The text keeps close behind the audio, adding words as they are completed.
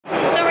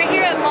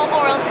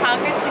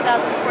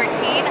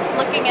2014,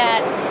 looking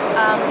at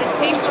this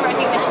facial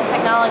recognition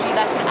technology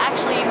that could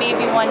actually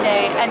maybe one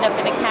day end up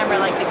in a camera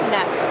like the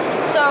Kinect.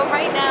 So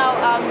right now,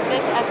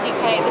 this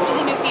SDK, this is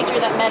a new feature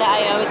that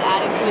Metaio is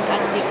adding to its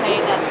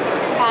SDK that's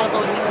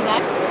compatible with the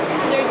Kinect.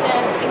 So there's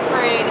an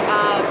infrared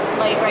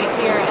light right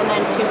here, and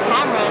then two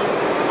cameras,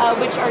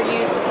 which are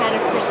used to kind of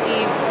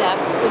perceive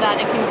depth so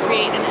that it can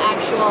create an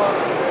actual,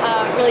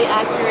 really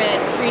accurate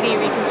 3D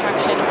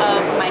reconstruction of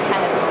my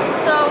head.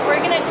 So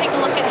we're going to take a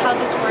look at how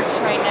this works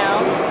right now.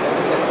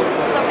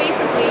 So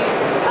basically,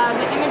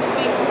 the image is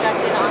being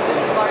projected onto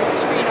this large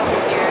screen over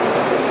here.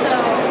 So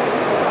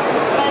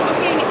by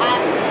looking at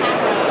the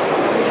camera,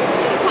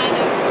 it's kind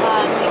of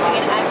making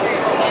an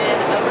accurate scan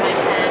of my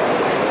head.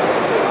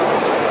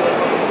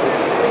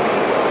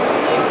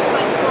 So if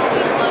I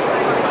slowly look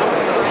from left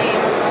to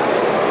right,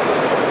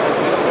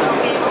 I'll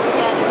be able to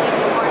get a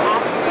more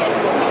accurate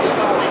depiction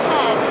of my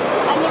head.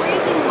 And the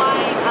reason why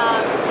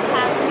the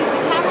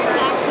camera can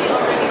actually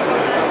already do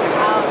this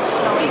without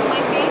showing my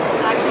face.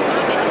 It's actually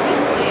doing it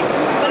invisibly.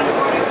 But in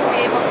order to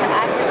be able to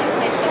accurately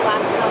place the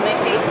glasses on my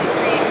face, it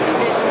creates a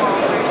visual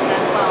version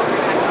as well for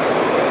texture.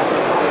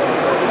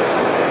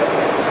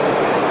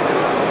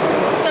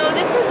 So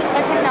this is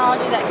a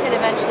technology that could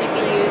eventually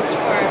be used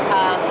for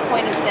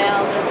point of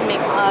sales or to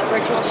make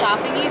virtual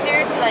shopping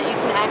easier, so that you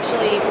can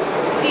actually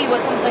see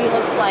what something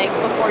looks like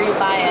before you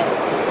buy it.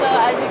 So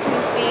as you can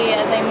see,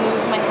 as I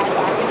move my head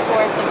back and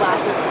forth, the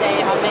glasses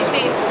stay on my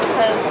face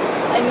because,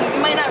 and you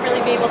might not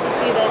really be able to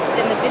see this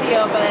in the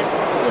video, but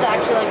there's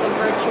actually like a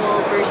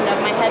virtual version of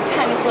my head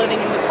kind of floating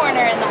in the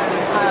corner, and that's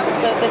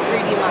the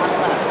 3D model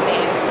that was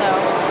made. So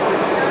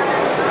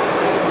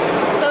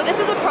this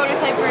is a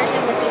prototype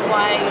version, which is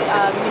why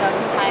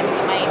sometimes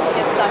it might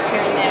get stuck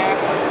here and there.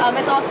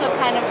 It's also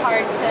kind of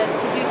hard to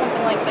do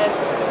something like this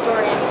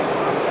during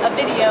a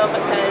video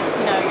because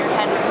your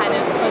head is kind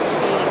of supposed to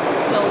be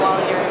still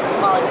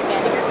while it's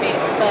scanning your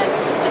face. But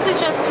this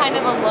is just kind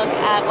of a look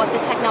at what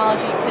the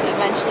technology could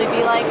eventually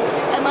be like.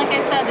 And like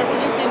I said, this is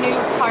just a new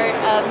part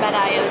of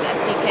Metaio's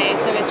SDK,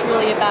 so it's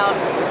really about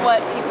what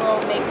people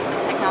make of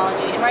the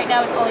technology. And right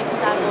now it's only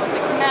compatible with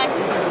the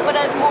Kinect, but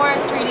as more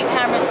 3D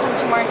cameras come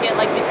to market,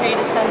 like the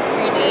Creative Sense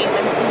 3D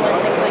and similar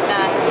things like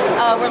that,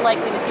 we're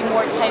likely to see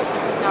more types of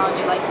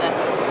technology like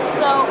this.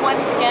 So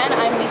once again,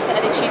 I'm Lisa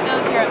Edichico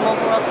here at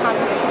Mobile World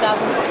Congress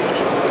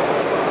 2014.